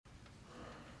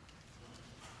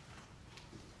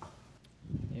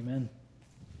Amen.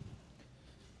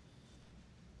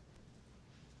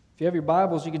 If you have your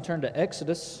Bibles, you can turn to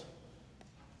Exodus.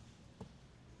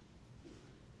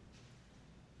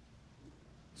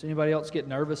 Does anybody else get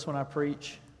nervous when I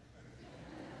preach?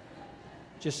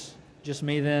 Just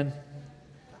me then?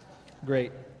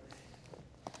 Great.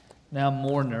 Now I'm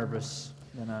more nervous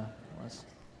than I was.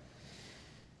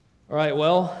 All right,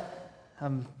 well,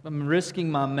 I'm risking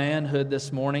my manhood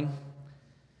this morning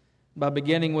by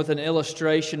beginning with an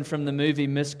illustration from the movie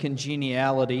Miss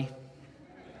Congeniality.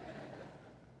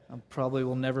 I probably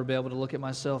will never be able to look at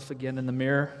myself again in the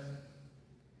mirror.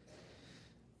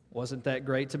 Wasn't that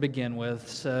great to begin with.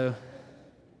 So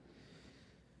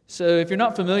if you're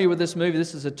not familiar with this movie,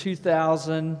 this is a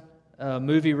 2000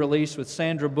 movie release with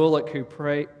Sandra Bullock, who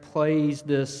plays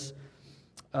this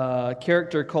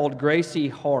character called Gracie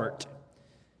Hart.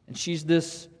 And she's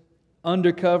this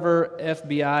undercover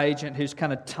FBI agent who's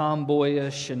kind of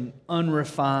tomboyish and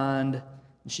unrefined.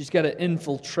 And she's got to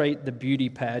infiltrate the beauty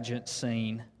pageant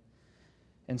scene.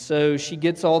 And so she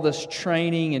gets all this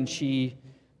training, and she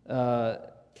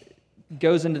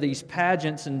goes into these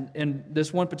pageants. And in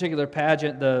this one particular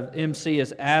pageant, the MC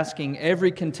is asking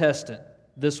every contestant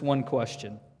this one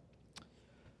question: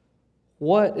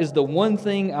 what is the one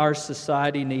thing our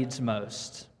society needs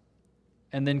most?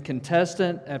 And then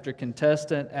contestant after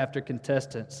contestant after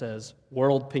contestant says,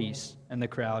 world peace, and the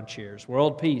crowd cheers.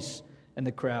 World peace, and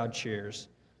the crowd cheers.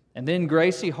 And then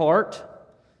Gracie Hart,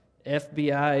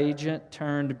 FBI agent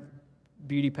turned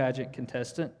beauty pageant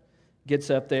contestant, gets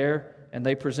up there, and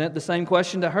they present the same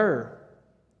question to her.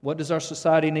 What does our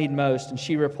society need most? And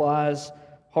she replies,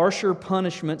 harsher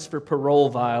punishments for parole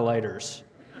violators.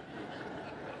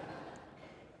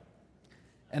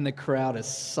 And the crowd is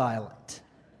silent.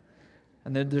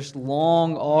 And then there's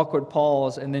long, awkward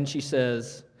pause, and then she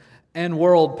says, and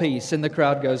world peace, and the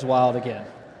crowd goes wild again.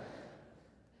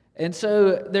 And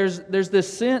so there's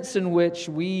this sense in which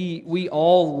we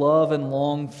all love and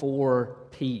long for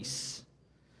peace.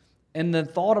 And the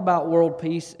thought about world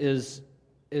peace is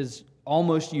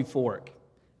almost euphoric.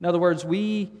 In other words,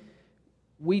 we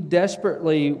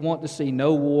desperately want to see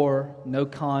no war, no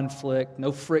conflict,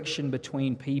 no friction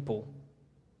between people.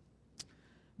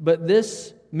 But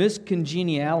this Miss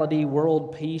Congeniality,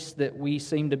 world peace that we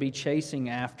seem to be chasing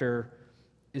after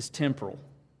is temporal.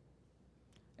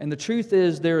 And the truth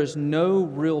is, there is no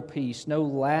real peace, no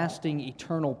lasting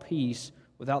eternal peace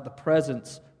without the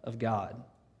presence of God.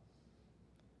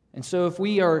 And so if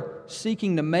we are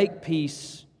seeking to make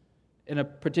peace in a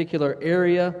particular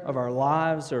area of our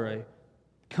lives or a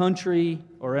country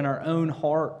or in our own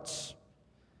hearts,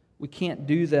 we can't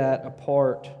do that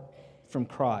apart from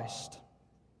Christ.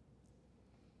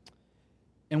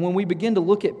 And when we begin to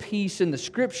look at peace in the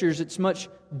Scriptures, it's much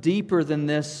deeper than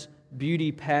this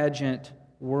beauty pageant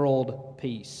world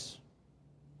peace.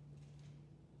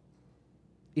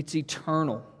 It's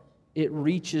eternal. It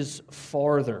reaches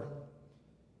farther.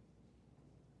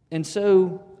 And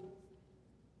so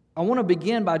I want to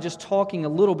begin by just talking a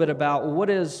little bit about what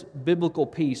is biblical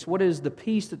peace. What is the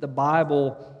peace that the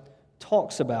Bible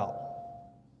talks about?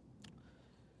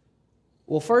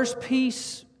 Well, first,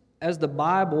 peace, as the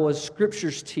Bible, as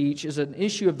Scriptures teach, is an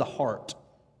issue of the heart.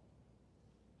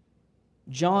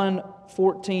 John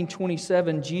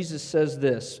 14:27, Jesus says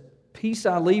this, peace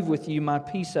I leave with you, my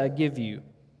peace I give you.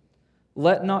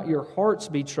 Let not your hearts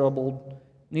be troubled,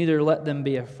 neither let them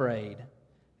be afraid.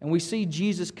 And we see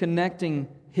Jesus connecting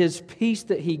His peace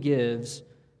that He gives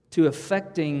to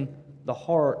affecting the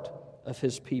heart of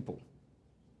His people.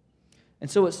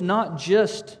 And so it's not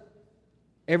just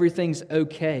everything's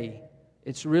okay.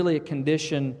 It's really a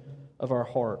condition of our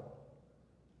heart.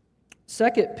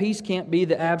 Second, peace can't be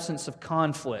the absence of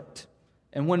conflict.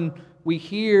 And when we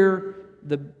hear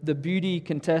the beauty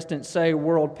contestant say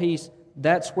world peace,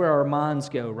 that's where our minds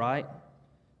go, right?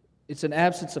 It's an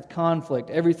absence of conflict.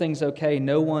 Everything's okay.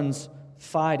 No one's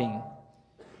fighting.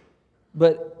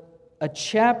 But a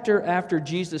chapter after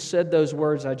Jesus said those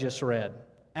words I just read,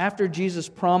 after Jesus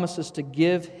promises to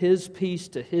give His peace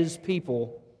to His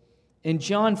people, in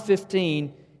John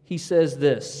 15, He says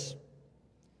this,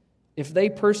 if they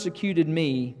persecuted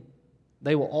me,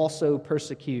 they will also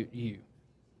persecute you.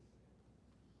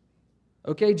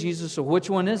 Okay, Jesus, so which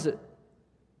one is it?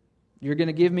 You're going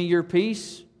to give me your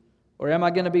peace, or am I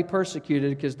going to be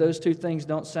persecuted? Because those two things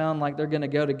don't sound like they're going to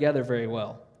go together very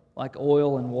well, like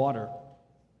oil and water.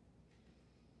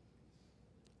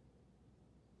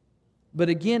 But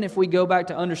again, if we go back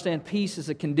to understand peace as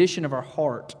a condition of our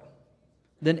heart,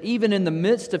 then even in the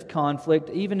midst of conflict,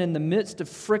 even in the midst of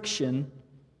friction,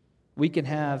 we can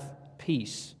have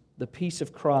peace, the peace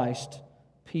of Christ,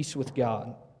 peace with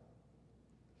God.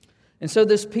 And so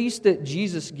this peace that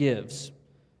Jesus gives,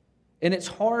 and it's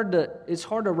hard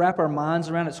to wrap our minds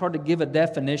around. It's hard to give a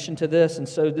definition to this. And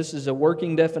so this is a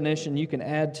working definition you can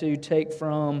add to, take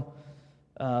from,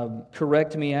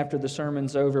 correct me after the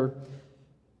sermon's over.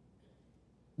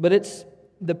 But it's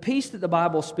the peace that the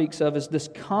Bible speaks of is this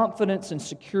confidence and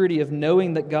security of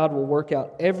knowing that God will work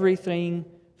out everything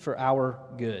for our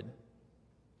good.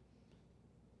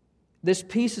 This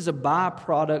peace is a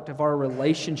byproduct of our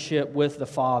relationship with the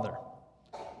Father.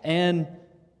 And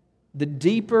the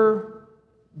deeper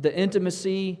the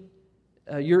intimacy,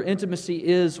 your intimacy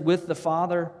is with the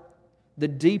Father, the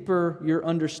deeper your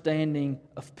understanding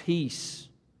of peace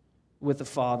with the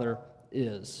Father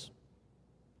is.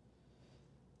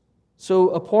 So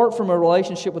apart from a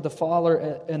relationship with the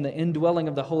Father and the indwelling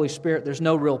of the Holy Spirit, there's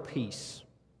no real peace.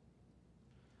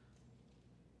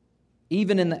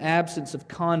 Even in the absence of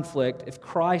conflict, if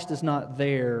Christ is not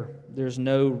there, there's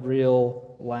no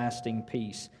real lasting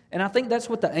peace. And I think that's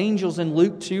what the angels in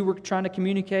Luke 2 were trying to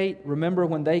communicate. Remember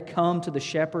when they come to the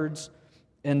shepherds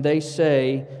and they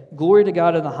say, "Glory to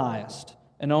God in the highest,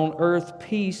 and on earth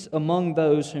peace among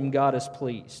those whom God is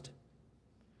pleased."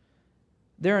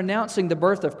 They're announcing the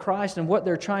birth of Christ, and what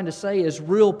they're trying to say is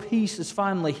real peace is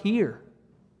finally here.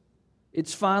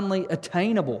 It's finally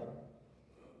attainable.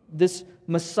 This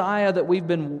Messiah that we've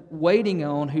been waiting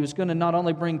on, who's going to not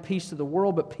only bring peace to the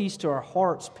world, but peace to our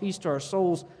hearts, peace to our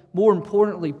souls, more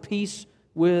importantly, peace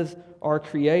with our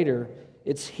Creator.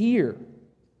 It's here.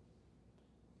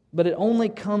 But it only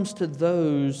comes to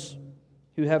those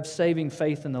who have saving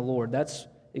faith in the Lord. That's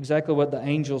exactly what the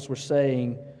angels were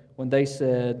saying when they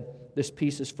said, "This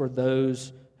peace is for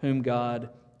those whom God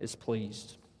is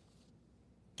pleased."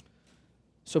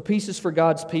 So peace is for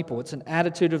God's people. It's an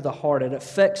attitude of the heart. It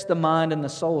affects the mind and the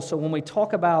soul. So when we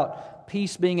talk about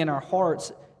peace being in our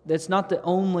hearts, that's not the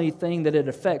only thing that it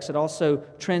affects. It also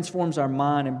transforms our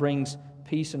mind and brings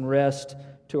peace and rest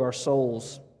to our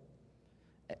souls.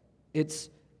 It's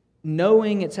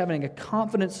knowing, it's having a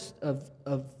confidence of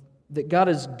that God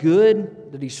is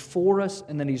good, that He's for us,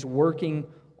 and that He's working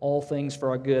all things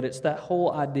for our good. It's that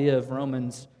whole idea of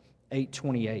Romans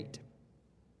 8:28.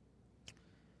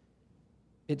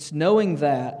 It's knowing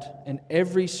that in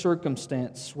every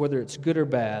circumstance, whether it's good or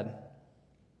bad,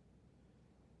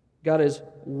 God is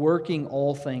working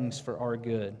all things for our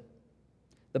good.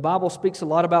 The Bible speaks a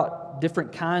lot about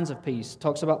different kinds of peace. It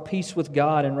talks about peace with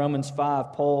God in Romans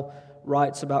 5. Paul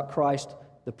writes about Christ,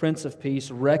 the Prince of Peace,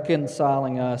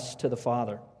 reconciling us to the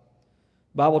Father.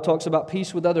 The Bible talks about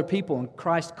peace with other people, and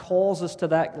Christ calls us to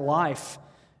that life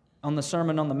on the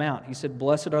Sermon on the Mount. He said,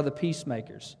 "Blessed are the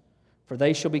peacemakers, for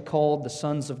they shall be called the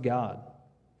sons of God."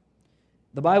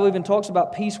 The Bible even talks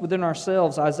about peace within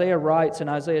ourselves. Isaiah writes in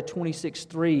Isaiah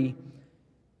 26:3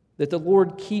 that the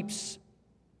Lord keeps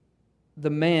the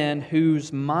man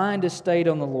whose mind is stayed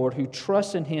on the Lord, who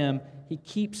trusts in Him, He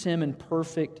keeps him in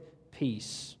perfect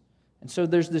peace. And so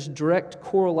there's this direct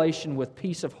correlation with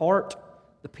peace of heart,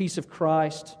 the peace of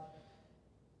Christ,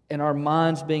 and our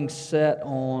minds being set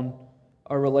on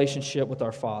our relationship with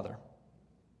our Father.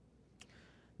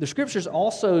 The Scriptures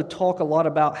also talk a lot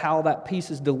about how that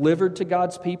peace is delivered to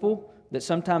God's people, that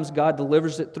sometimes God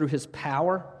delivers it through His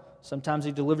power, sometimes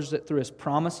He delivers it through His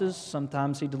promises,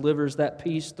 sometimes He delivers that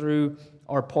peace through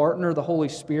our partner, the Holy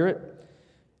Spirit,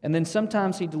 and then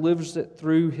sometimes He delivers it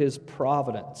through His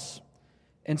providence.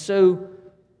 And so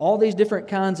all these different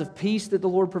kinds of peace that the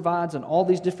Lord provides and all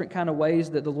these different kind of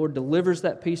ways that the Lord delivers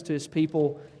that peace to His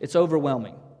people, it's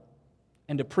overwhelming.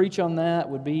 And to preach on that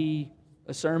would be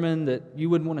a sermon that you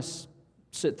wouldn't want to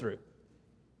sit through.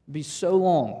 It'd be so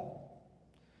long.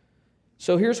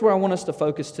 So here's where I want us to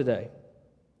focus today.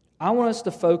 I want us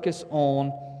to focus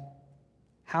on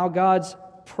how God's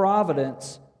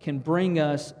providence can bring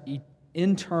us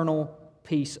internal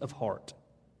peace of heart.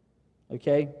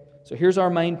 Okay? So here's our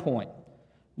main point.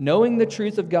 Knowing the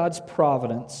truth of God's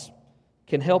providence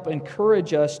can help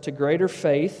encourage us to greater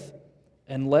faith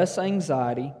and less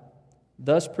anxiety,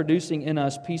 thus producing in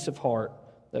us peace of heart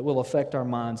that will affect our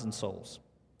minds and souls.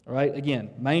 All right?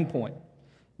 Again, main point.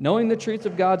 Knowing the truth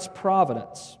of God's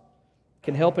providence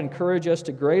can help encourage us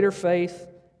to greater faith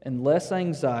and less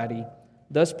anxiety,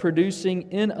 thus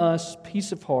producing in us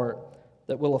peace of heart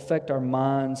that will affect our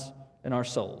minds and our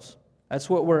souls. That's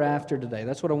what we're after today.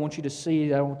 That's what I want you to see.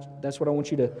 That's what I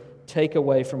want you to take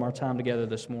away from our time together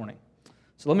this morning.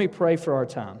 So let me pray for our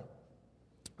time.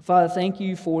 Father, thank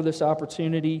you for this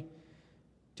opportunity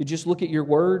to just look at your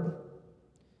word.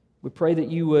 We pray that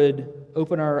you would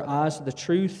open our eyes to the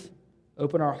truth,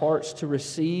 open our hearts to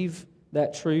receive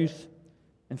that truth.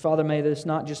 And Father, may this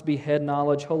not just be head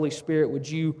knowledge. Holy Spirit, would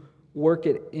you work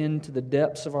it into the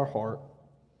depths of our heart?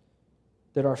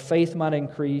 that our faith might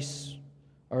increase,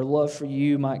 our love for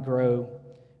you might grow,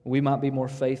 and we might be more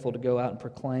faithful to go out and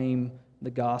proclaim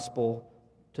the gospel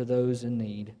to those in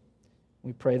need.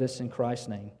 We pray this in Christ's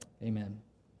name. Amen.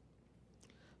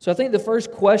 So I think the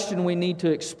first question we need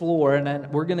to explore,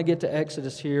 and we're going to get to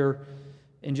Exodus here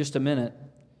in just a minute,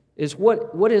 is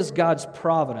what is God's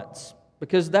providence?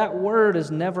 Because that word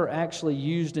is never actually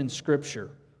used in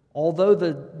Scripture. Although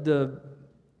the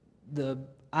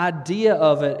idea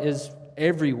of it is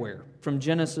everywhere, from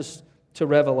Genesis to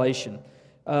Revelation.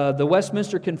 The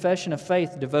Westminster Confession of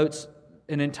Faith devotes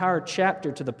an entire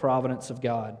chapter to the providence of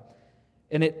God.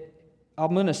 And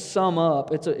I'm going to sum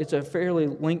up. It's a fairly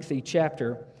lengthy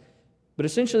chapter. But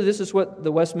essentially this is what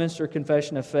the Westminster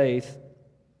Confession of Faith,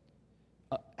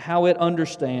 how it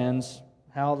understands,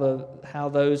 how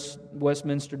those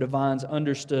Westminster divines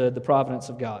understood the providence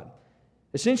of God.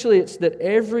 Essentially, it's that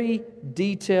every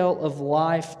detail of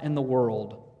life in the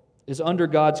world is under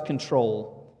God's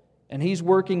control, and He's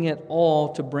working it all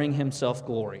to bring Himself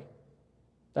glory.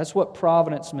 That's what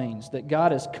providence means, that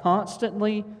God is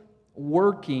constantly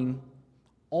working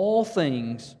all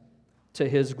things to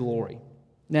His glory.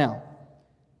 Now,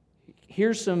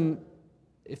 here's some,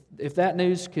 if that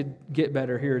news could get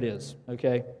better, here it is,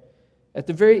 okay? At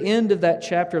the very end of that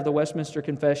chapter of the Westminster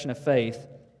Confession of Faith,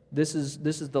 this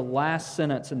is the last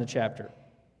sentence in the chapter.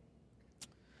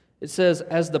 It says,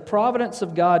 as the providence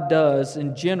of God does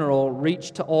in general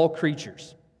reach to all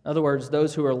creatures. In other words,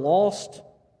 those who are lost,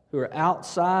 who are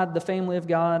outside the family of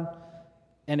God,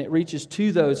 and it reaches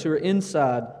to those who are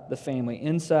inside the family,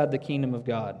 inside the kingdom of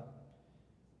God.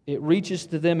 It reaches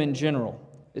to them in general.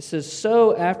 It says,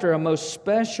 so after a most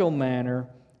special manner,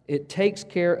 it takes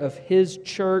care of His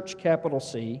church, capital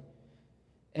C,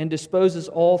 and disposes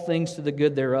all things to the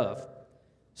good thereof.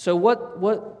 So what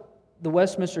the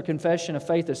Westminster Confession of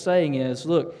Faith is saying is,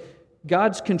 look,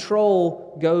 God's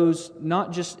control goes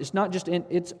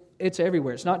it's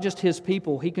everywhere. It's not just His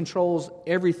people. He controls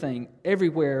everything,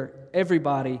 everywhere,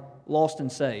 everybody lost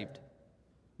and saved.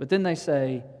 But then they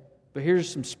say, but here's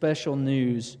some special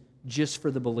news just for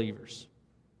the believers.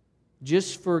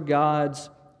 Just for God's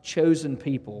chosen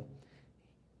people.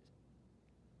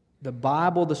 The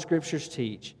Bible, the Scriptures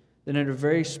teach that in a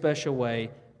very special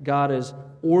way, God is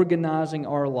organizing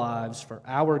our lives for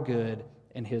our good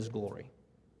and His glory.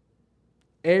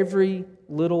 Every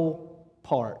little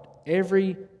part,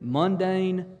 every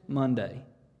mundane Monday,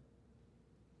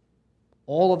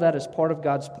 all of that is part of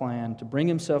God's plan to bring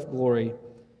Himself glory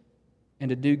and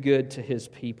to do good to His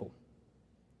people.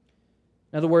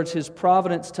 In other words, His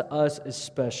providence to us is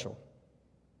special.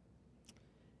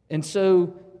 And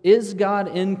so, is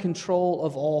God in control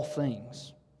of all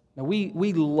things? Now,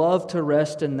 we love to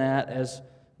rest in that as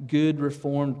good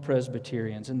Reformed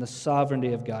Presbyterians, in the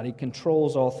sovereignty of God. He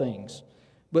controls all things.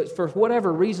 But for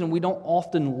whatever reason, we don't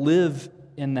often live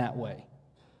in that way.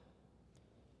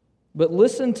 But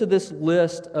listen to this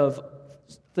list of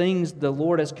things the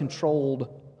Lord has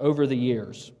controlled over the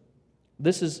years.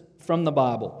 This is from the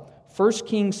Bible. 1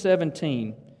 Kings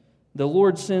 17, the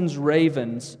Lord sends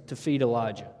ravens to feed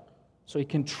Elijah. So He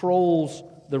controls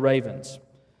the ravens.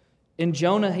 In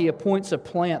Jonah, He appoints a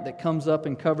plant that comes up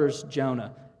and covers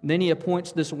Jonah. And then He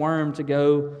appoints this worm to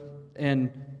go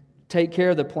and take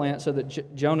care of the plant so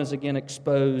that Jonah's again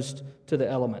exposed to the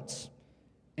elements.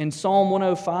 In Psalm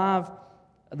 105,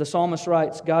 the psalmist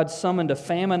writes, God summoned a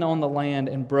famine on the land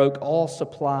and broke all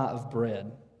supply of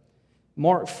bread.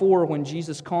 Mark 4, when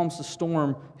Jesus calms the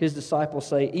storm, His disciples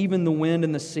say, even the wind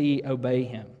and the sea obey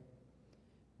Him.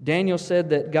 Daniel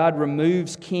said that God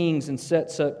removes kings and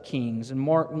sets up kings. In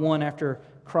Mark 1, after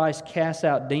Christ casts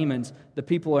out demons, the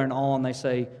people are in awe and they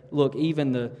say, look,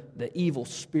 even the evil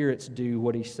spirits do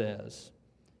what He says.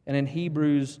 And in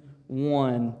Hebrews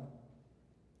 1,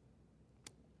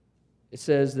 it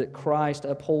says that Christ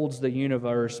upholds the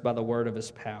universe by the word of His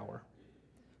power.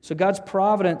 So God's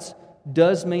providence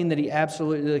does mean that He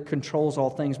absolutely controls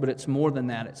all things, but it's more than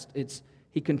that.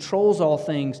 He controls all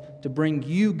things to bring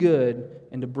you good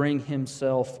and to bring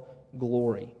Himself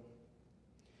glory.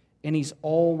 And He's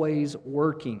always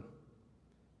working.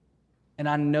 And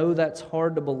I know that's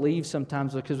hard to believe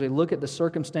sometimes because we look at the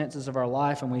circumstances of our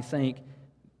life and we think,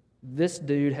 this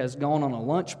dude has gone on a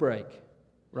lunch break,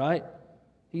 right?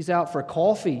 He's out for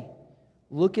coffee.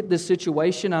 Look at the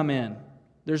situation I'm in.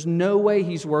 There's no way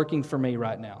He's working for me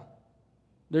right now.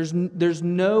 There's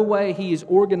no way He is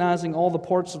organizing all the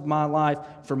parts of my life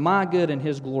for my good and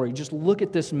His glory. Just look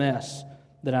at this mess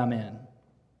that I'm in.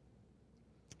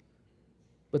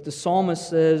 But the psalmist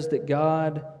says that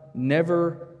God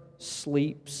never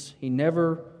sleeps. He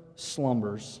never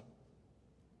slumbers.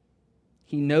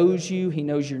 He knows you. He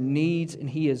knows your needs. And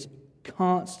He is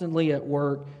constantly at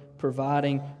work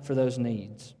providing for those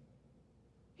needs.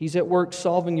 He's at work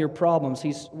solving your problems.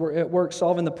 He's at work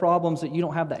solving the problems that you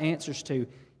don't have the answers to.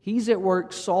 He's at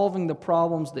work solving the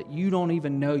problems that you don't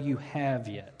even know you have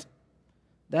yet.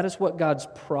 That is what God's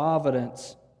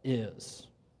providence is.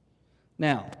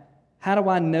 Now, how do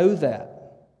I know that?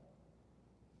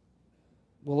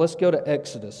 Well, let's go to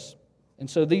Exodus. And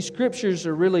so these scriptures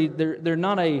are really, they're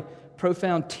not a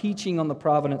profound teaching on the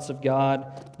providence of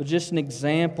God, but just an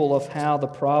example of how the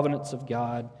providence of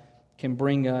God can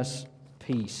bring us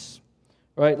peace.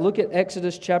 All right, look at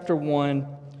Exodus chapter 1. I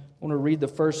want to read the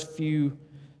first few,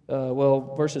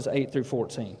 verses 8 through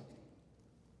 14.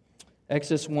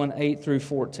 Exodus 1, 8 through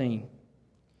 14.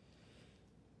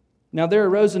 Now there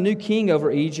arose a new king over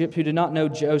Egypt who did not know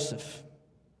Joseph.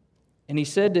 And he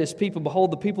said to his people,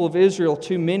 Behold, the people of Israel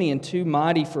too many and too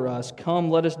mighty for us. Come,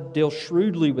 let us deal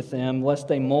shrewdly with them, lest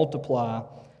they multiply.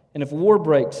 And if war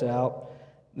breaks out,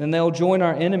 then they'll join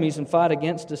our enemies and fight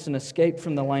against us and escape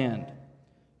from the land.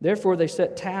 Therefore they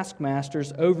set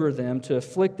taskmasters over them to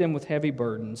afflict them with heavy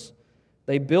burdens.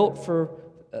 They built for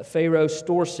Pharaoh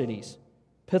store cities,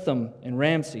 Pithom and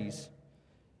Ramses.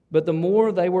 But the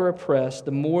more they were oppressed,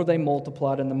 the more they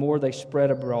multiplied and the more they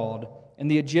spread abroad. And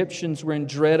the Egyptians were in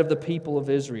dread of the people of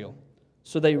Israel.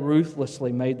 So they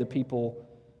ruthlessly made the people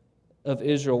of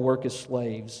Israel work as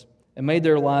slaves and made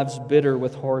their lives bitter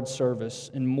with hard service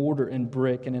in mortar and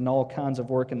brick and in all kinds of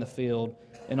work in the field.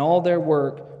 In all their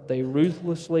work, they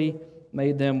ruthlessly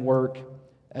made them work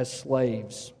as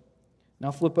slaves.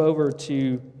 Now flip over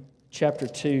to chapter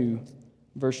 2,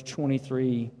 verse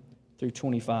 23 through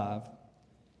 25.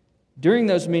 During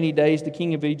those many days, the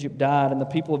king of Egypt died, and the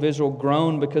people of Israel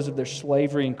groaned because of their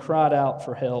slavery and cried out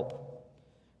for help.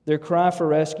 Their cry for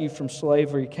rescue from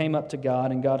slavery came up to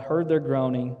God, and God heard their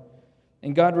groaning.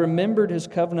 And God remembered his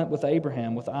covenant with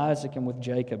Abraham, with Isaac, and with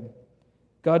Jacob.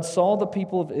 God saw the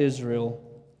people of Israel,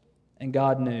 and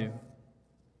God knew.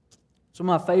 Some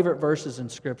of my favorite verses in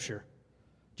Scripture.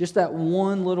 Just that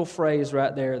one little phrase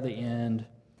right there at the end,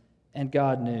 and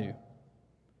God knew.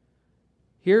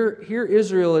 Here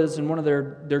Israel is in one of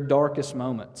their darkest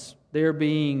moments. They're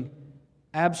being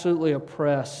absolutely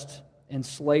oppressed in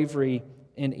slavery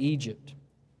in Egypt.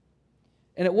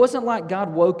 And it wasn't like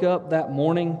God woke up that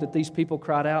morning that these people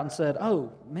cried out and said,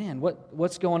 oh, man,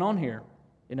 what's going on here?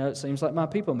 You know, it seems like my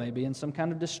people may be in some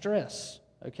kind of distress,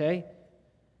 okay?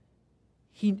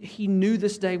 He knew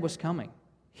this day was coming.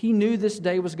 He knew this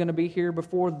day was going to be here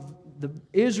before the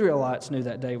Israelites knew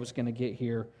that day was going to get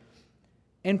here.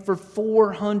 And for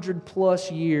 400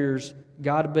 plus years,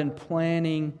 God had been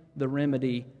planning the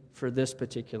remedy for this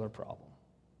particular problem.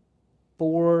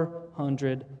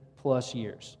 400 plus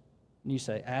years. And you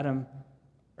say, Adam,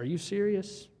 are you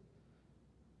serious?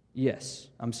 Yes,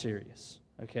 I'm serious.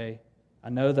 Okay? I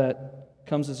know that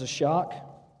comes as a shock,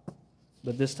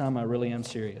 but this time I really am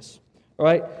serious. All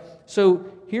right? So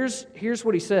here's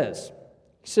what he says.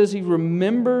 He says he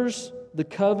remembers the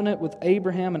covenant with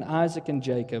Abraham and Isaac and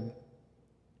Jacob.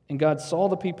 And God saw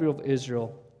the people of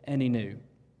Israel, and he knew.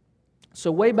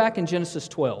 So way back in Genesis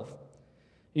 12,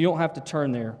 you don't have to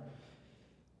turn there.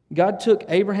 God took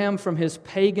Abraham from his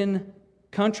pagan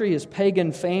country, his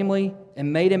pagan family,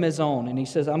 and made him his own. And he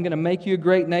says, I'm going to make you a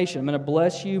great nation. I'm going to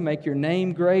bless you, make your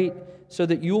name great, so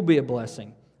that you'll be a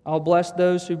blessing. I'll bless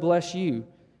those who bless you.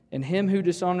 And him who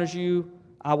dishonors you,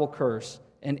 I will curse.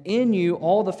 And in you,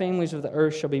 all the families of the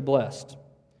earth shall be blessed.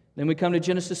 Then we come to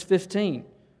Genesis 15.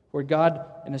 Where God,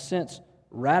 in a sense,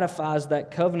 ratifies that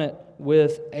covenant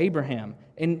with Abraham.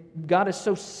 And God is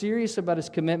so serious about his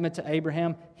commitment to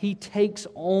Abraham, he takes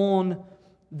on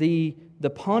the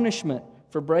punishment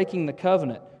for breaking the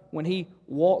covenant when he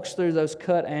walks through those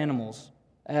cut animals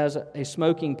as a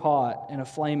smoking pot and a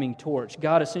flaming torch.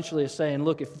 God essentially is saying,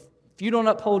 look, if you don't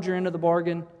uphold your end of the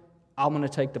bargain, I'm going to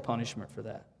take the punishment for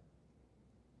that.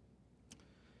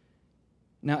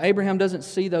 Now, Abraham doesn't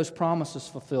see those promises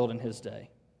fulfilled in his day.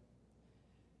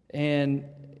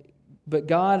 But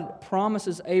God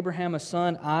promises Abraham a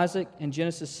son, Isaac, in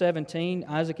Genesis 17.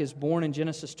 Isaac is born in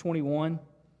Genesis 21.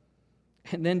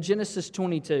 And then Genesis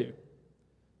 22.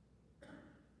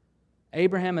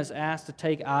 Abraham is asked to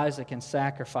take Isaac and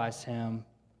sacrifice him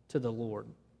to the Lord.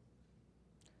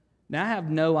 Now, I have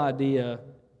no idea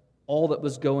all that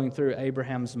was going through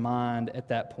Abraham's mind at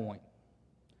that point.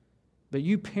 But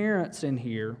you parents in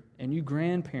here, and you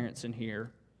grandparents in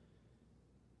here,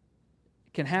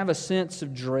 can have a sense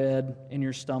of dread in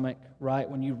your stomach, right,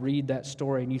 when you read that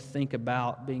story and you think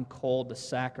about being called to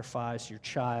sacrifice your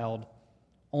child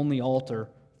on the altar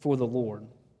for the Lord.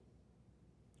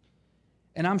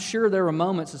 And I'm sure there were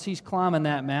moments as he's climbing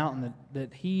that mountain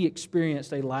that he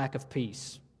experienced a lack of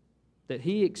peace. that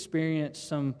he experienced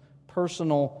some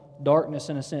personal darkness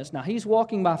in a sense. Now, he's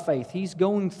walking by faith. He's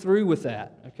going through with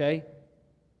that, okay?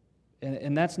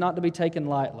 And that's not to be taken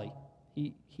lightly.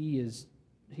 He is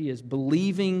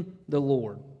believing the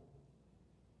Lord.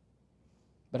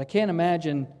 But I can't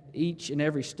imagine each and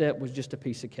every step was just a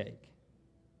piece of cake,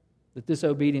 that this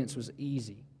obedience was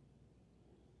easy.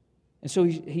 And so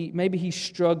maybe he's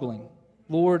struggling.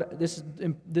 Lord,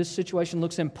 this situation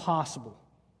looks impossible.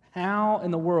 How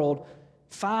in the world,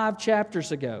 5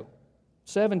 chapters ago,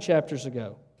 7 chapters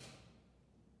ago,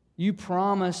 you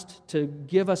promised to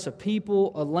give us a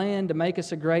people, a land, to make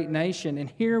us a great nation, and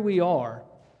here we are,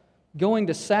 going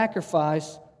to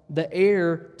sacrifice the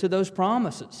heir to those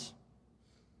promises.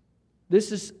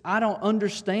 I don't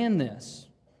understand this.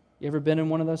 You ever been in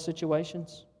one of those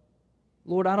situations?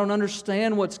 Lord, I don't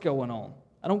understand what's going on.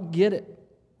 I don't get it.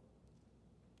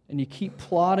 And you keep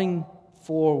plodding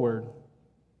forward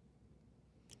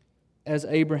as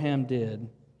Abraham did.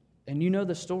 And you know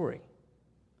the story.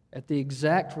 At the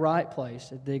exact right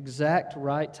place, at the exact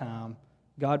right time,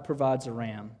 God provides a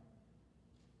ram.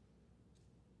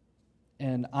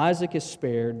 And Isaac is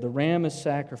spared, the ram is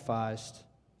sacrificed,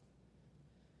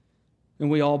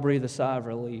 and we all breathe a sigh of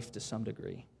relief to some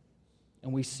degree.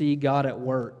 And we see God at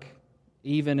work,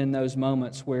 even in those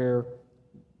moments where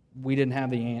we didn't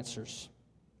have the answers.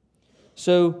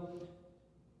 So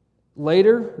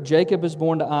later, Jacob is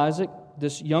born to Isaac,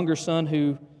 this younger son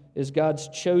who is God's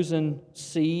chosen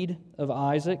seed of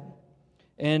Isaac.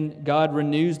 And God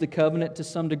renews the covenant to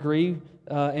some degree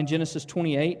in Genesis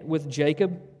 28 with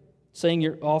Jacob, saying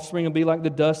your offspring will be like the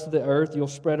dust of the earth. You'll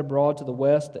spread abroad to the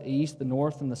west, the east, the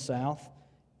north, and the south.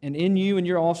 And in you and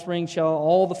your offspring shall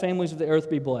all the families of the earth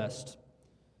be blessed.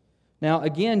 Now,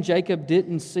 again, Jacob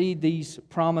didn't see these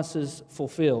promises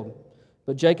fulfilled.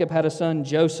 But Jacob had a son,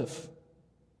 Joseph.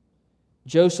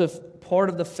 Joseph, part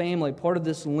of the family, part of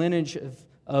this lineage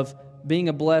of being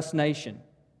a blessed nation,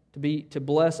 to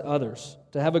bless others,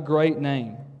 to have a great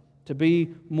name, to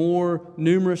be more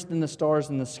numerous than the stars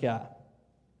in the sky.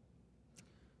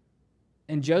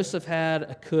 And Joseph had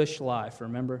a cush life,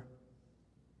 remember?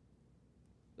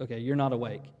 Okay, you're not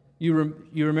awake. You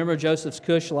remember Joseph's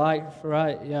cush life,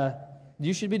 right? Yeah.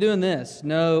 You should be doing this.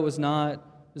 No, it was not.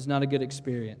 It was not a good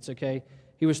experience, okay?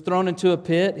 He was thrown into a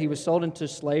pit. He was sold into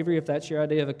slavery. If that's your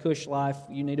idea of a cush life,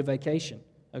 you need a vacation,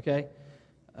 okay?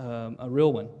 A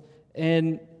real one.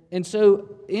 And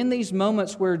so in these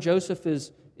moments where Joseph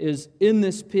is in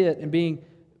this pit and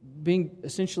being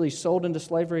essentially sold into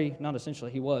slavery, not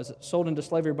essentially, he was sold into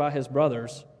slavery by his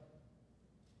brothers.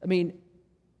 I mean,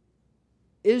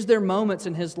 is there moments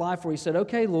in his life where he said,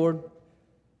 okay, Lord,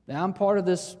 now I'm part of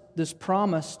this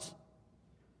promised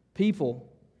people.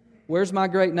 Where's my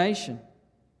great nation?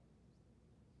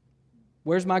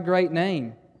 Where's my great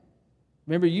name?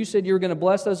 Remember, you said you were going to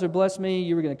bless those who bless me.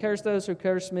 You were going to curse those who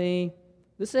curse me.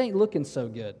 This ain't looking so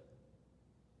good.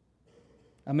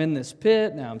 I'm in this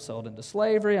pit. Now I'm sold into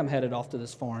slavery. I'm headed off to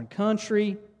this foreign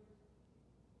country.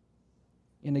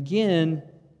 And again,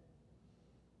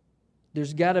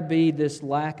 there's got to be this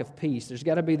lack of peace. There's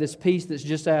got to be this peace that's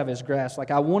just out of his grasp.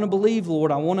 Like, I want to believe,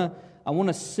 Lord. I want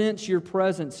to sense your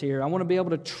presence here. I want to be able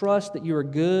to trust that you are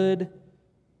good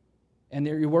and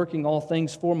that you're working all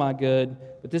things for my good,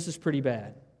 but this is pretty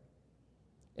bad.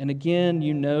 And again,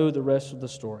 you know the rest of the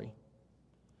story.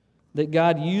 That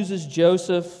God uses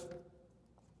Joseph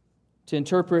to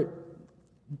interpret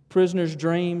prisoners'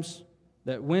 dreams,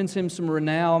 that wins him some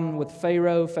renown with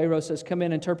Pharaoh. Pharaoh says, come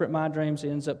in, interpret my dreams. He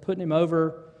ends up putting him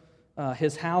over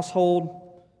his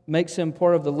household, makes him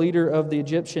part of the leader of the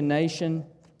Egyptian nation.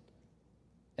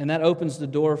 And that opens the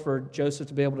door for Joseph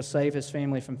to be able to save his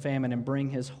family from famine and bring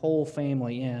his whole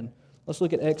family in. Let's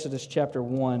look at Exodus chapter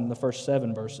 1, the first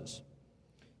 7 verses.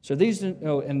 So these,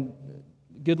 and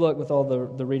good luck with all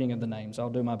the reading of the names.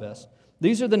 I'll do my best.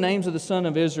 These are the names of the sons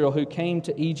of Israel who came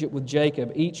to Egypt with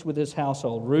Jacob, each with his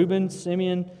household: Reuben,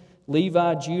 Simeon,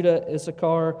 Levi, Judah,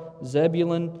 Issachar,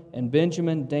 Zebulun, and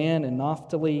Benjamin, Dan, and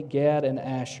Naphtali, Gad, and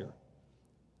Asher.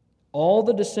 All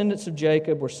the descendants of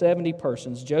Jacob were 70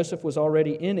 persons. Joseph was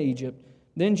already in Egypt.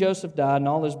 Then Joseph died, and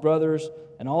all his brothers,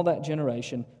 and all that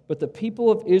generation. But the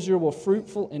people of Israel were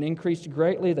fruitful and increased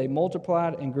greatly. They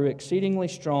multiplied and grew exceedingly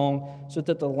strong, so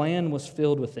that the land was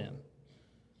filled with them.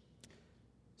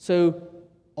 So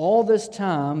all this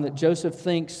time that Joseph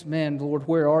thinks, man, Lord,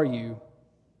 where are you?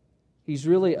 He's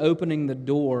really opening the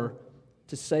door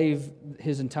to save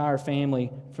his entire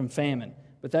family from famine.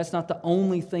 But that's not the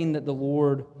only thing that the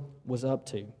Lord was up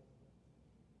to.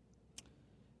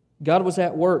 God was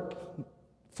at work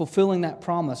fulfilling that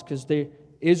promise because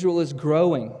Israel is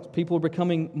growing. People are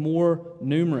becoming more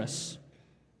numerous.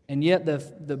 And yet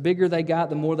the bigger they got,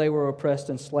 the more they were oppressed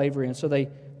in slavery. And so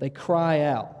they cry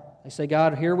out. They say,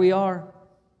 God, here we are.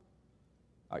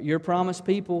 Your promised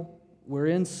people. We're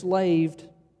enslaved.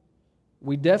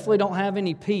 We definitely don't have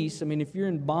any peace. I mean, if you're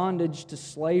in bondage to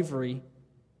slavery,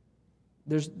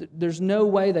 there's no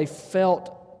way they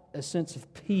felt a sense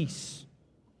of peace.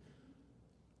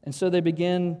 And so they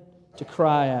begin to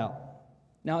cry out.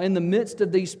 Now, in the midst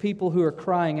of these people who are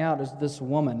crying out is this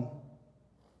woman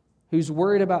who's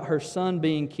worried about her son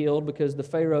being killed because the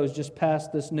Pharaoh has just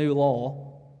passed this new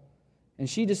law. And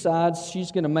she decides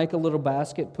she's going to make a little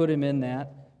basket, put him in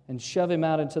that, and shove him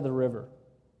out into the river.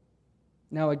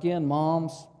 Now, again,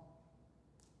 moms,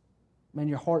 man,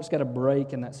 your heart's got to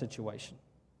break in that situation.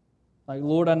 Like,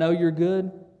 Lord, I know you're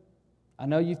good. I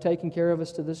know you've taken care of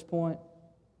us to this point.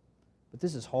 But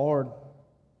this is hard.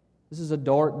 This is a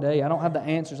dark day. I don't have the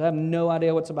answers. I have no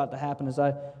idea what's about to happen as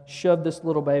I shove this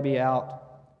little baby out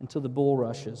until the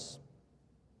bulrushes.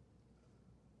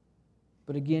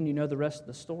 But again, you know the rest of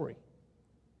the story.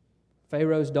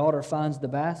 Pharaoh's daughter finds the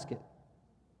basket,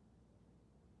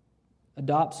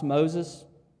 adopts Moses,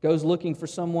 goes looking for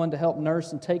someone to help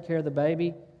nurse and take care of the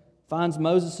baby, finds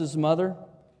Moses' mother,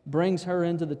 brings her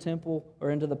into the temple or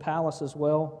into the palace as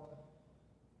well.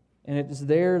 And it is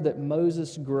there that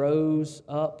Moses grows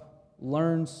up,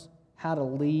 learns how to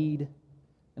lead,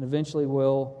 and eventually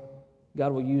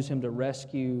God will use him to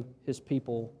rescue his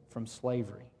people from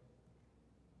slavery.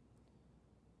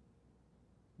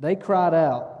 They cried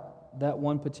out that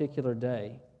one particular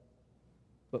day,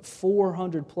 but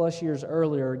 400 plus years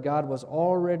earlier, God was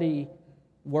already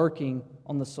working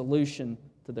on the solution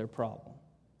to their problem.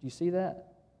 Do you see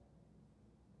that?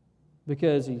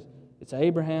 Because it's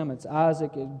Abraham, it's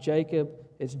Isaac, it's Jacob,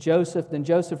 it's Joseph. Then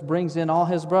Joseph brings in all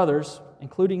his brothers,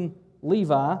 including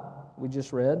Levi, we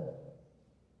just read.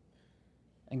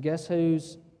 And guess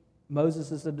who's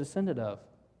Moses is a descendant of?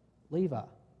 Levi.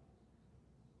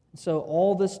 So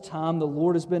all this time, the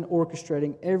Lord has been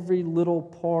orchestrating every little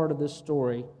part of this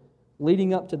story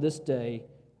leading up to this day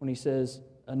when he says,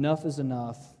 enough is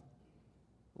enough.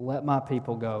 Let my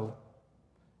people go.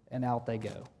 And out they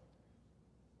go.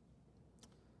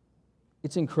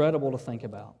 It's incredible to think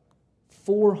about.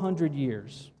 400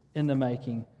 years in the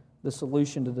making, the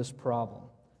solution to this problem.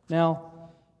 Now,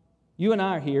 you and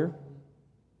I are here,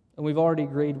 and we've already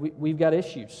agreed we've got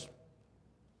issues.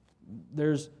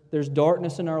 There's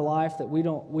darkness in our life that we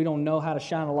don't know how to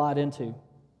shine a light into.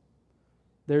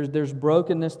 There's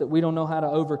brokenness that we don't know how to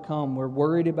overcome. We're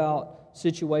worried about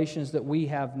situations that we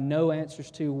have no answers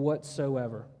to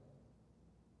whatsoever.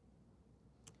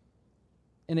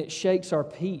 And it shakes our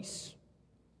peace.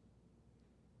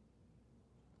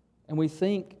 And we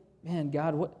think, man,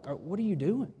 God, what are you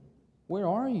doing? Where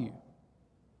are you?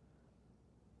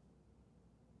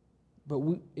 But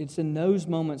it's in those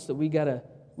moments that we gotta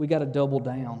double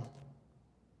down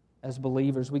as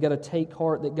believers. We got to take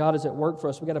heart that God is at work for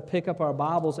us. We got to pick up our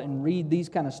Bibles and read these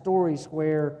kind of stories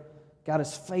where God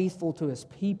is faithful to His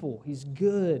people. He's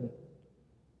good.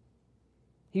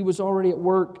 He was already at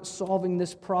work solving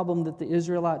this problem that the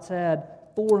Israelites had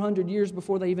 400 years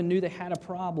before they even knew they had a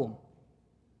problem.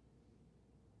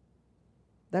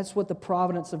 That's what the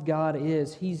providence of God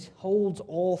is. He holds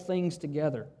all things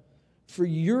together for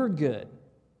your good.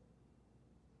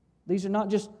 These are not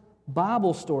just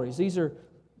Bible stories. These are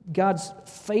God's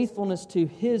faithfulness to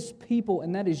His people,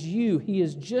 and that is you. He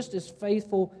is just as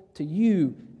faithful to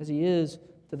you as He is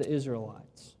to the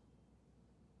Israelites.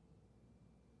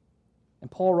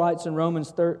 And Paul writes in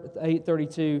Romans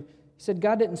 8:32, he said,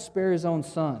 God didn't spare His own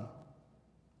Son,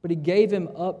 but He gave Him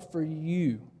up for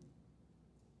you.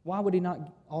 Why would He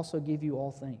not also give you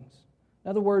all things? In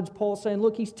other words, Paul's saying,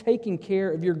 look, He's taking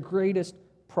care of your greatest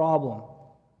problem,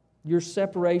 your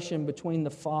separation between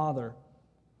the Father.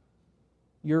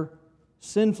 Your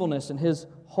sinfulness and His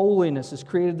holiness has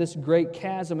created this great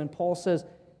chasm. And Paul says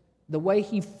the way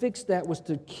He fixed that was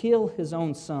to kill His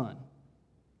own Son.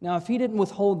 Now, if He didn't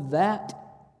withhold that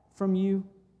from you,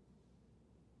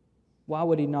 why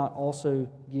would He not also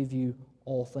give you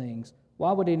all things?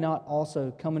 Why would He not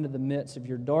also come into the midst of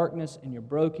your darkness and your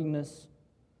brokenness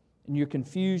and your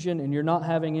confusion and you're not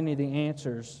having any of the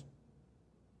answers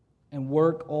and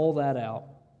work all that out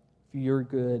for your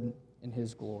good and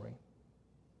His glory?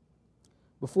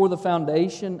 Before the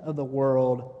foundation of the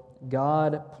world,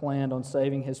 God planned on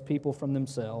saving His people from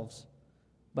themselves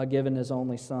by giving His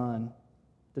only Son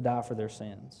to die for their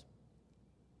sins.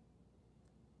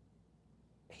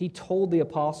 He told the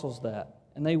apostles that,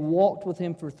 and they walked with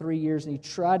Him for 3 years, and He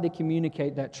tried to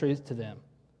communicate that truth to them.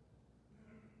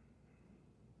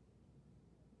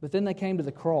 But then they came to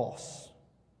the cross,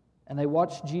 and they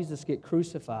watched Jesus get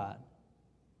crucified.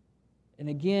 And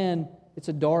again, it's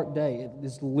a dark day. It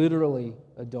is literally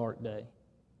a dark day.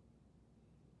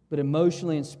 But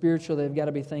emotionally and spiritually, they've got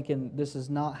to be thinking, this is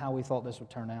not how we thought this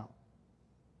would turn out.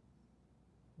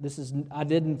 I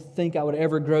didn't think I would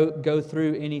ever go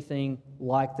through anything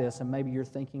like this. And maybe you're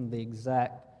thinking the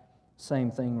exact same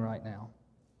thing right now.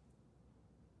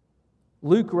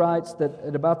 Luke writes that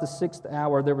at about the 6th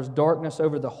hour, there was darkness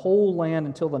over the whole land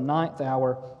until the 9th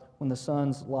hour when the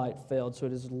sun's light failed. So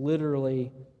it is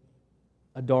literally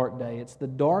a dark day. It's the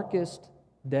darkest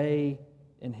day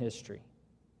in history.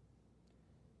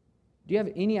 Do you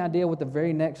have any idea what the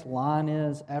very next line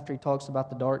is after he talks about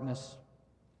the darkness?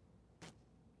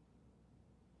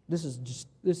 This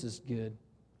is good.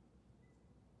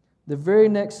 The very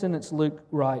next sentence Luke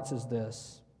writes is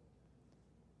this: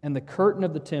 and the curtain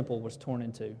of the temple was torn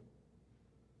in two.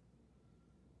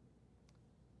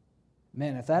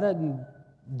 Man, if that doesn't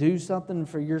do something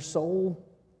for your soul,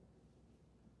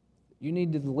 you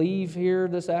need to leave here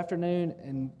this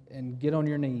afternoon and get on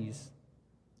your knees.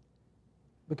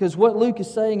 Because what Luke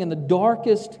is saying, in the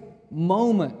darkest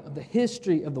moment of the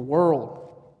history of the world,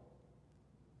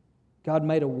 God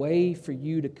made a way for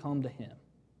you to come to Him.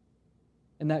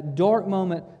 In that dark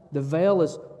moment, the veil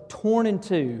is torn in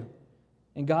two,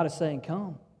 and God is saying,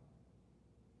 come.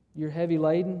 You're heavy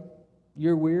laden.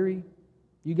 You're weary.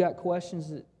 You got questions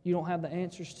that you don't have the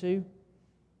answers to.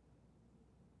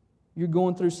 You're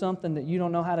going through something that you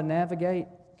don't know how to navigate.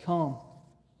 Come.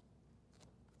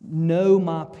 Know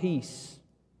my peace.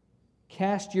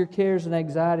 Cast your cares and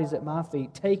anxieties at my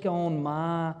feet. Take on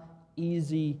my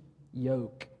easy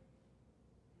yoke.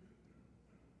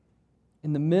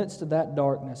 In the midst of that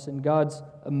darkness, in God's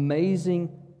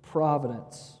amazing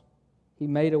providence, He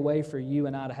made a way for you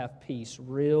and I to have peace.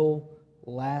 Real,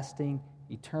 lasting,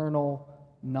 eternal,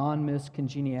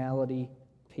 non-miscongeniality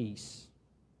peace.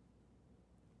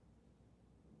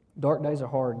 Dark days are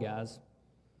hard, guys.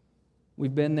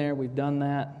 We've been there. We've done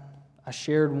that. I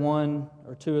shared one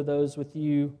or two of those with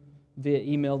you via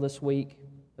email this week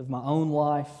of my own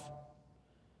life,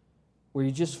 where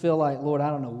you just feel like, Lord, I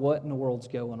don't know what in the world's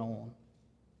going on.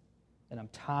 And I'm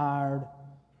tired,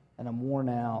 and I'm worn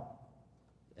out,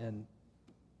 and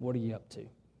what are you up to?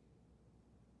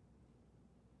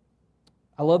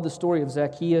 I love the story of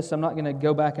Zacchaeus. I'm not going to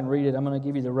go back and read it. I'm going to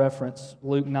give you the reference,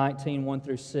 Luke 19, 1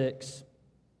 through 6.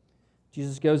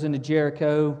 Jesus goes into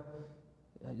Jericho.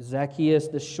 Zacchaeus,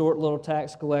 this short little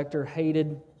tax collector,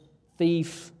 hated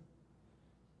thief.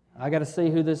 I got to see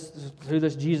who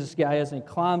this Jesus guy is. And he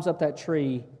climbs up that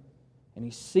tree, and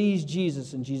he sees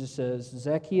Jesus, and Jesus says,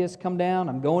 Zacchaeus, come down.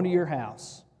 I'm going to your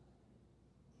house.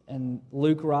 And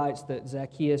Luke writes that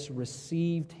Zacchaeus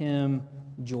received him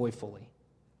joyfully.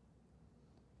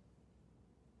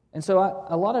 And so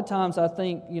a lot of times I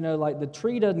think, like the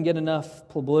tree doesn't get enough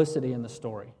publicity in the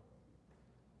story.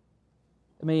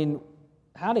 I mean,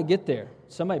 how did it get there?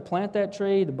 Somebody plant that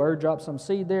tree, the bird dropped some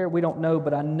seed there, we don't know,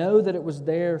 but I know that it was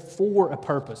there for a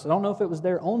purpose. I don't know if it was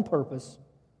there on purpose,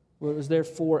 or it was there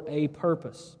for a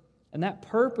purpose. And that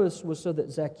purpose was so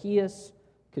that Zacchaeus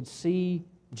could see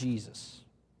Jesus.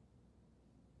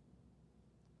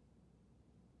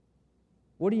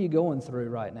 What are you going through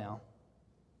right now?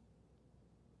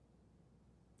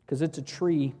 Because it's a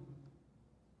tree.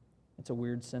 It's a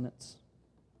weird sentence.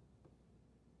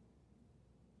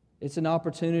 It's an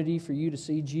opportunity for you to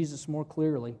see Jesus more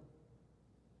clearly.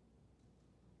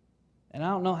 And I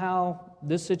don't know how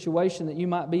this situation that you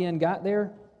might be in got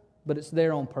there, but it's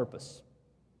there on purpose.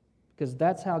 Because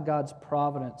that's how God's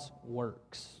providence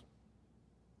works.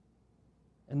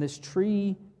 And this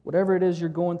tree, whatever it is you're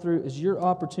going through, is your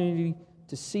opportunity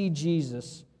to see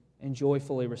Jesus and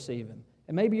joyfully receive Him.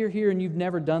 And maybe you're here and you've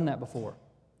never done that before.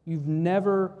 You've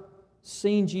never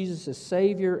seen Jesus as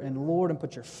Savior and Lord and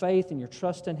put your faith and your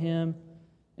trust in Him.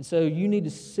 And so you need to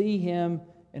see Him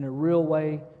in a real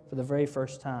way for the very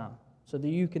first time so that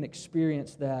you can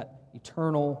experience that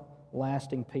eternal,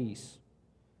 lasting peace.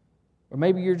 Or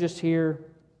maybe you're just here,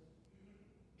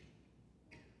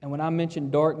 and when I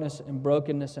mention darkness and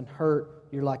brokenness and hurt,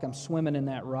 you're like, I'm swimming in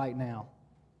that right now.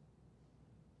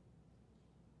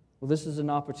 Well, this is an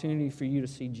opportunity for you to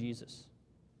see Jesus.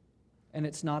 And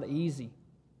it's not easy.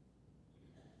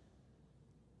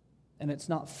 And it's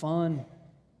not fun.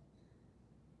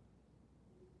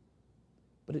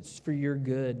 But it's for your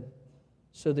good,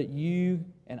 so that you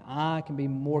and I can be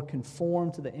more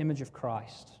conformed to the image of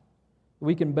Christ.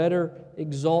 We can better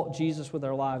exalt Jesus with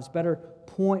our lives, better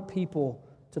point people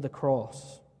to the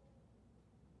cross.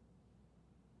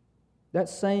 That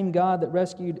same God that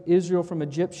rescued Israel from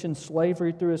Egyptian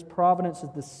slavery through His providence is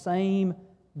the same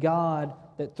God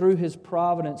that through His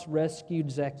providence rescued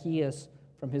Zacchaeus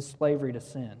from his slavery to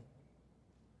sin.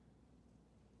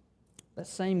 That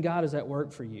same God is at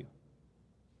work for you.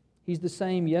 He's the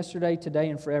same yesterday, today,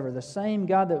 and forever. The same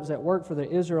God that was at work for the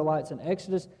Israelites in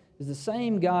Exodus is the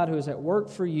same God who is at work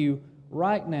for you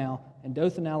right now in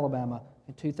Dothan, Alabama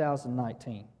in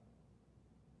 2019.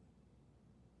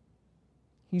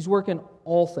 He's working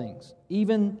all things,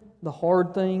 even the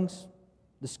hard things,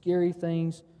 the scary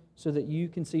things, so that you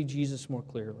can see Jesus more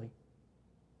clearly.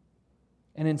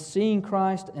 And in seeing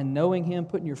Christ and knowing Him,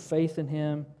 putting your faith in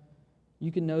Him,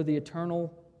 you can know the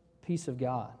eternal peace of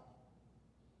God.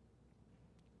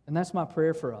 And that's my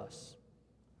prayer for us.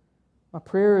 My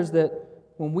prayer is that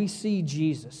when we see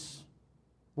Jesus,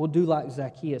 we'll do like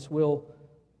Zacchaeus. We'll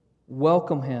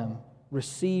welcome Him,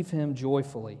 receive Him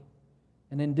joyfully.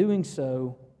 And in doing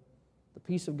so, the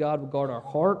peace of God will guard our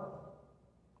heart,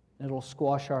 and it'll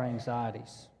squash our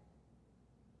anxieties.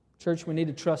 Church, we need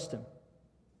to trust Him.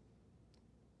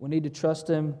 We need to trust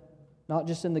Him not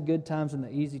just in the good times and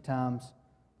the easy times,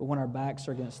 but when our backs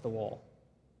are against the wall,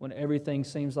 when everything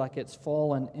seems like it's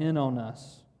fallen in on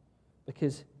us,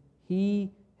 because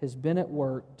He has been at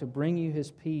work to bring you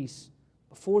His peace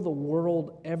before the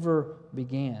world ever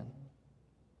began,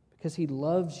 because He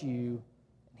loves you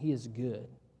and He is good.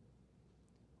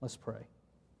 Let's pray.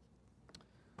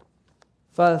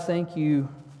 Father, thank You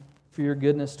for Your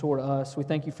goodness toward us. We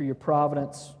thank You for Your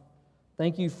providence.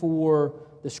 Thank You for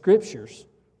the Scriptures,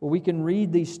 where we can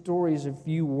read these stories of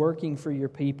You working for Your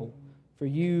people, for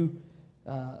You,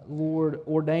 Lord,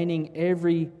 ordaining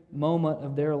every moment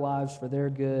of their lives for their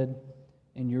good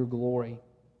and Your glory.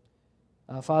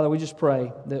 Father, we just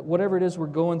pray that whatever it is we're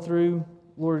going through,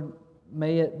 Lord,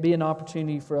 may it be an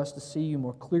opportunity for us to see You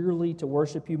more clearly, to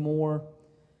worship You more,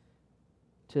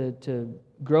 to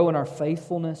grow in our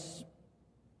faithfulness.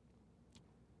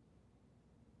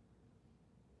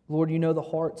 Lord, You know the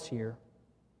hearts here.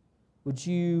 Would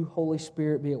You, Holy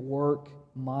Spirit, be at work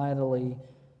mightily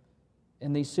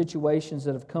in these situations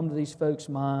that have come to these folks'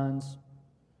 minds?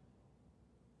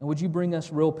 And would You bring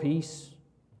us real peace,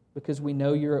 because we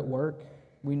know You're at work.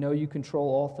 We know You control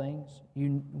all things.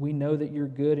 We know that You're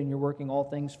good and You're working all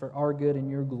things for our good and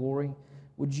Your glory.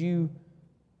 Would You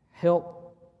help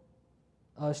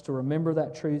us to remember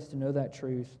that truth, to know that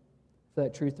truth, for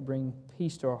that truth to bring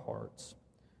peace to our hearts?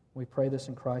 We pray this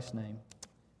in Christ's name.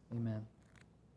 Amen.